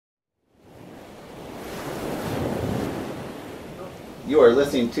You are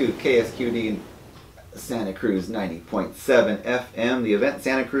listening to KSQD Santa Cruz 90.7 FM, the Event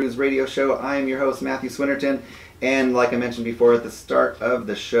Santa Cruz radio show. I am your host, Matthew Swinnerton, and like I mentioned before at the start of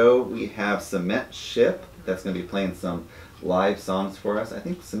the show, we have Cement Ship that's going to be playing some live songs for us. I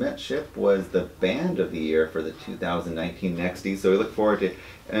think Cement Ship was the band of the year for the 2019 Nexty, so we look forward to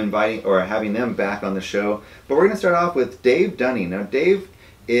inviting or having them back on the show. But we're going to start off with Dave Dunning. Now, Dave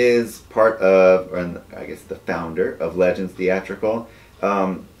is part of, or I guess the founder of Legends Theatrical.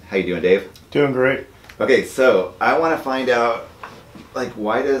 How you doing, Dave? Doing great. Okay, so I want to find out, like,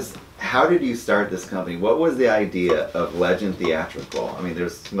 how did you start this company? What was the idea of Legend Theatrical? I mean,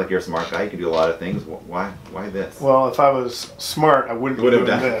 seems like you're a smart guy. You can do a lot of things. Why this? Well, if I was smart, I wouldn't be doing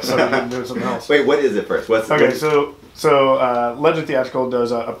this. I would be doing something else. Wait, what is it first? So Legend Theatrical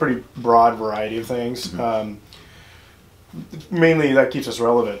does a pretty broad variety of things. Mm-hmm. Mainly that keeps us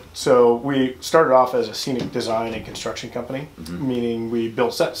relevant. So we started off as a scenic design and construction company, mm-hmm. meaning we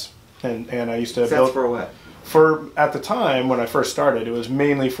built sets. And I used to build... Sets for what? At the time when I first started, it was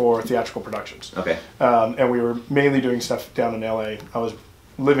mainly for theatrical productions. Okay. And we were mainly doing stuff down in LA. I was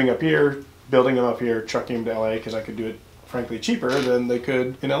living up here, building them up here, trucking them to LA because I could do it, frankly, cheaper than they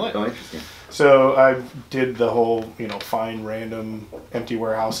could in LA. Oh, interesting. So I did the whole, find random empty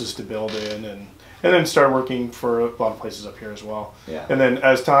warehouses to build in, and then started working for a lot of places up here as well. Yeah. And then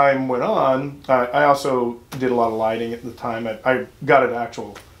as time went on, I also did a lot of lighting at the time. I got an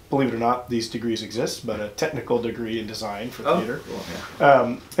actual, believe it or not, these degrees exist, but a technical degree in design for theater. Cool,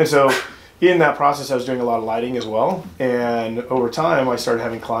 yeah. And so in that process, I was doing a lot of lighting as well. And over time, I started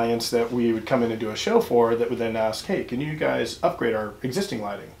having clients that we would come in and do a show for that would then ask, hey, can you guys upgrade our existing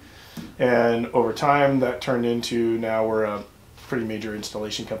lighting? And over time, that turned into, now we're a pretty major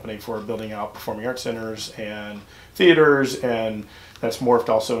installation company for building out performing arts centers and theaters, and that's morphed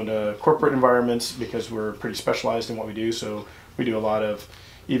also into corporate environments because we're pretty specialized in what we do. So we do a lot of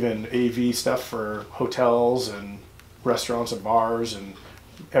even AV stuff for hotels and restaurants and bars, and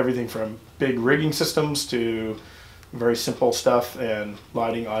everything from big rigging systems to very simple stuff and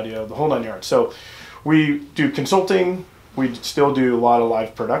lighting, audio, the whole nine yards. So we do consulting. We still do a lot of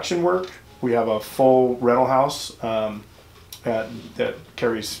live production work. We have a full rental house that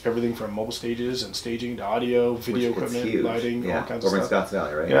carries everything from mobile stages and staging to audio, video equipment, lighting, all kinds of stuff. Over in Scotts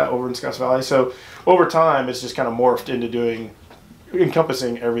Valley, right? Yeah, over in Scotts Valley. So over time, it's just kind of morphed into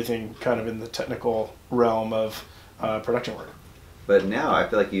encompassing everything kind of in the technical realm of production work. But now I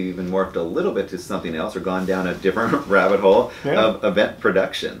feel like you've even morphed a little bit to something else, or gone down a different rabbit hole of event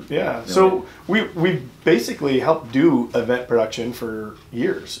production. Yeah, so we basically helped do event production for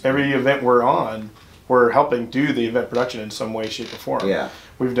years. Every event we're on, we're helping do the event production in some way, shape, or form. Yeah.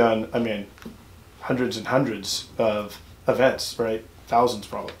 We've done, hundreds and hundreds of events, right? Thousands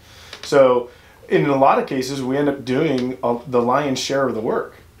probably. So in a lot of cases, we end up doing the lion's share of the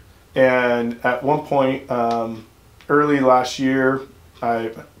work. And at one point, early last year,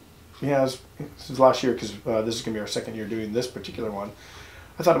 this is last year because this is going to be our second year doing this particular one.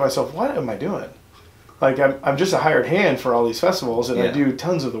 I thought to myself, what am I doing? Like, I'm just a hired hand for all these festivals, and I do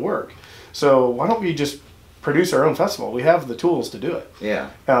tons of the work. So why don't we just produce our own festival? We have the tools to do it. Yeah.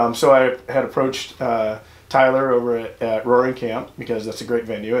 So I had approached Tyler over at Roaring Camp, because that's a great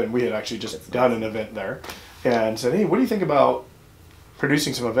venue, and we had actually just done an event there, and said, hey, what do you think about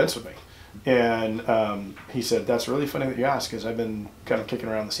producing some events with me? And he said, that's really funny that you asked, because I've been kind of kicking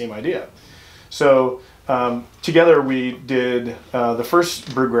around the same idea. So together we did the first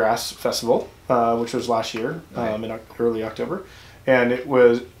Brewgrass Festival, which was last year, in early October, and it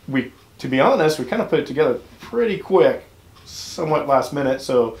was, to be honest, we kind of put it together pretty quick, somewhat last minute.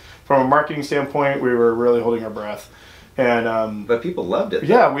 So from a marketing standpoint, we were really holding our breath. And but people loved it.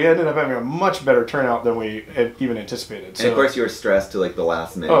 Yeah, we ended up having a much better turnout than we had even anticipated. And of course, you were stressed to like the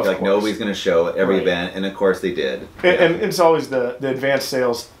last minute. Like nobody's going to show at every event, and of course they did. And it's always the advanced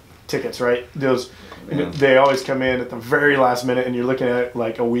sales tickets, right? Those they always come in at the very last minute, and you're looking at it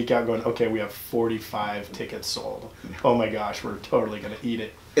like a week out, going, okay, we have 45 tickets sold. Oh my gosh, we're totally going to eat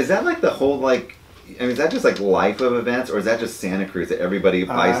it. Is that like the whole is that just like life of events, or is that just Santa Cruz that everybody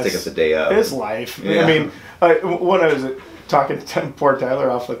buys tickets the day of? It's life. Yeah. When I was talking to poor Tyler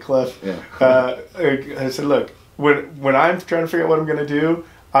off the cliff, I said, look, when I'm trying to figure out what I'm going to do,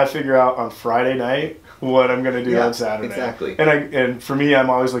 I figure out on Friday night what I'm going to do on Saturday. Exactly. And for me, I'm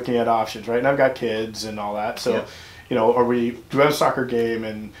always looking at options, right? And I've got kids and all that, so. Do we have a soccer game,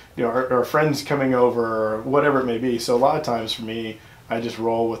 and are friends coming over, or whatever it may be. So a lot of times for me, I just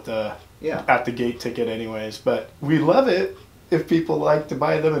roll with the at the gate ticket anyways. But we love it, if people like to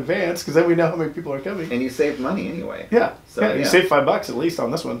buy them in advance, because then we know how many people are coming. And you save money anyway. Yeah. So, you save $5 at least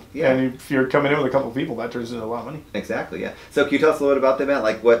on this one. Yeah. And if you're coming in with a couple of people, that turns into a lot of money. Exactly, yeah. So can you tell us a little bit about the event?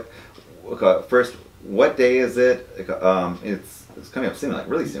 Like first, what day is it? It's coming up soon, like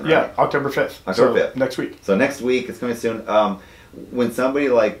really soon, right? Yeah, October 5th. October 5th. Next week. So next week, it's coming soon. When somebody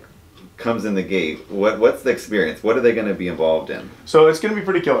like comes in the gate, what's the experience? What are they going to be involved in? So it's going to be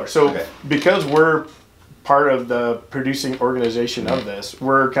pretty killer. So because we're part of the producing organization of this,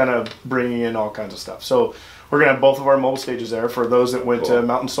 we're kind of bringing in all kinds of stuff. So we're going to have both of our mobile stages there for those that went to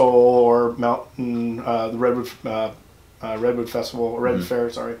Mountain Soul or the Redwood Festival, or Redwood Fair,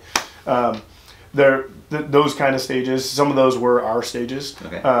 sorry. Those kind of stages. Some of those were our stages.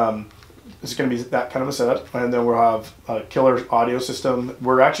 Okay. It's going to be that kind of a setup, and then we'll have a killer audio system.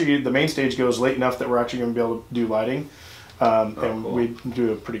 The main stage goes late enough that we're actually going to be able to do lighting, and we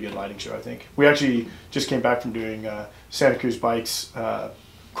do a pretty good lighting show, I think. We actually just came back from doing Santa Cruz Bikes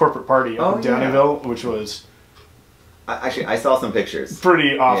corporate party up in Downeyville, which was... Actually, I saw some pictures.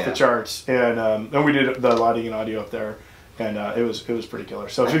 Pretty off the charts, and we did the lighting and audio up there. And it was pretty killer.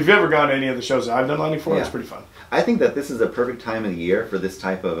 So if you've ever gone to any of the shows that I've done lighting for, it's pretty fun. I think that this is a perfect time of the year for this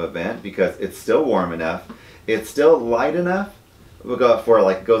type of event because it's still warm enough, it's still light enough for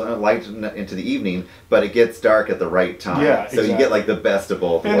like goes on light into the evening, but it gets dark at the right time. Yeah, exactly. So you get like the best of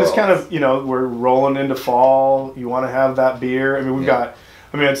both worlds. It's kind of, we're rolling into fall. You want to have that beer. I mean, we've got.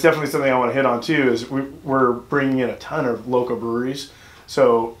 I mean, it's definitely something I want to hit on too. Is we're bringing in a ton of local breweries.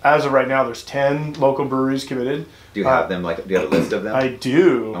 So as of right now, there's 10 local breweries committed. Do you have them? Do you have a list of them? I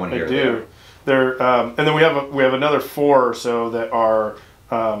do. I want to hear them. They're and then we have another 4 or so that are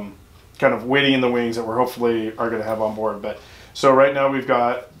kind of waiting in the wings that we're hopefully are going to have on board. But so right now we've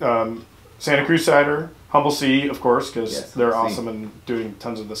got Santa Cruz Cider, Humble Sea, of course, because they're awesome and doing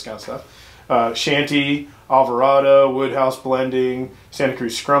tons of this kind of stuff. Shanty, Alvarado, Woodhouse Blending, Santa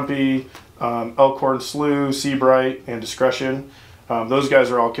Cruz Scrumpy, Elkhorn Slough, Seabright, and Discretion. Those guys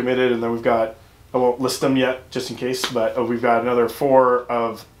are all committed, and then we've got, I won't list them yet just in case, but we've got another 4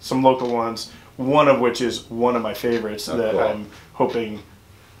 of some local ones, one of which is one of my favorites that I'm hoping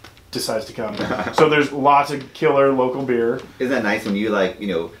decides to come. So there's lots of killer local beer. Isn't that nice when you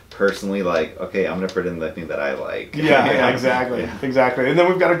personally okay, I'm going to put in the thing that I like. Yeah, exactly. And then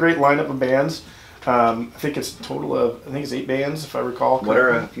we've got a great lineup of bands. I think it's a total of, 8 bands if I recall correctly. What are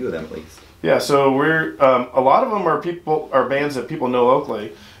a few of them, please? Yeah, so we're a lot of them are bands that people know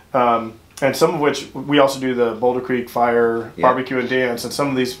locally, and some of which we also do the Boulder Creek Fire Barbecue and Dance, and some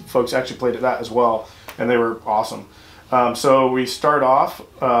of these folks actually played at that as well, and they were awesome. So we start off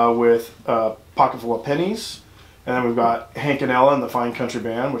with Pocketful of Pennies, and then we've got Hank and Ella and the Fine Country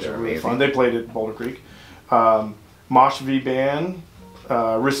Band, which are really fun. They played at Boulder Creek. Mosh V Band,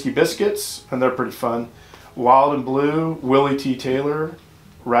 Risky Biscuits, and they're pretty fun. Wild and Blue, Willie T. Taylor,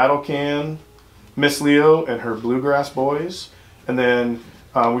 Rattle Can, Miss Leo and her Bluegrass Boys, and then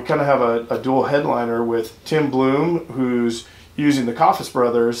we kind of have a dual headliner with Tim Bloom, who's using the Coffis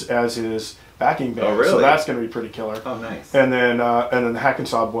Brothers as his backing band. Oh, really? So that's going to be pretty killer. Oh, nice. And then the Hack and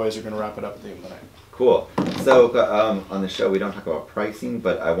Saw Boys are going to wrap it up at the end of the night. Cool. So on the show, we don't talk about pricing,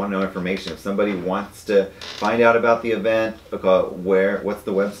 but I want to know information. If somebody wants to find out about the event, what's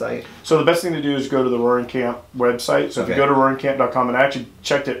the website? So the best thing to do is go to the Roaring Camp website. So if you go to roaringcamp.com, and I actually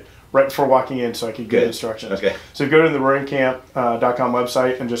checked it right before walking in so I could get instructions. Okay. So if you go to the roaringcamp.com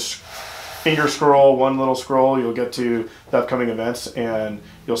website and just finger scroll, one little scroll, you'll get to the upcoming events, and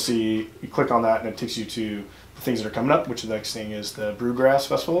you'll see, you click on that and it takes you to the things that are coming up, which the next thing is the Brewgrass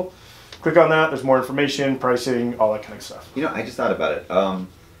Festival. Click on that, there's more information, pricing, all that kind of stuff. I just thought about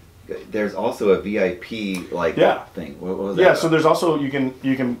it. There's also a VIP thing. What was that? Yeah, so there's also, you can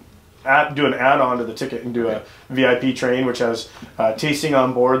do an add-on to the ticket and do a VIP train, which has tasting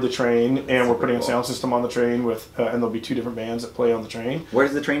on board the train, and we're putting a sound system on the train with, and there'll be 2 different bands that play on the train. Where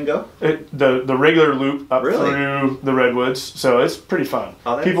does the train go? The regular loop up through the Redwoods, so it's pretty fun.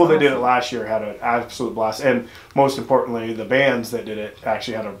 People that did it last year had an absolute blast, and most importantly, the bands that did it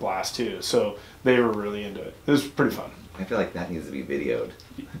actually had a blast too, so they were really into it. It was pretty fun. I feel like that needs to be videoed.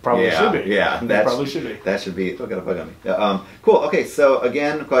 Probably should be. Yeah, probably should be. That should be. Oh, got a bug on me. Cool. Okay, so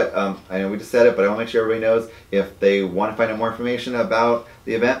again, I know we just said it, but I want to make sure everybody knows if they want to find out more information about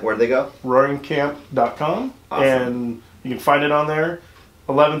the event, where do they go? roaringcamp.com, and you can find it on there.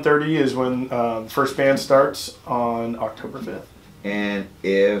 11:30 is when the first band starts on October 5th. And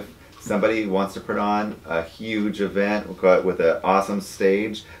if somebody wants to put on a huge event with an awesome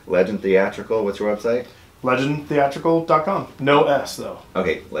stage, Legend Theatrical, what's your website? LegendTheatrical.com. No S though.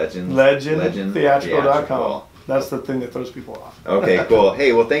 Okay, LegendTheatrical.com. That's the thing that throws people off. Okay, cool.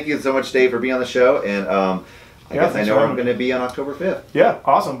 Hey, well, thank you so much, Dave, for being on the show, and I guess I know where I'm going to be on October 5th. Yeah,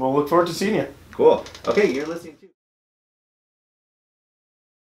 awesome. We'll look forward to seeing you. Cool. Okay, you're listening.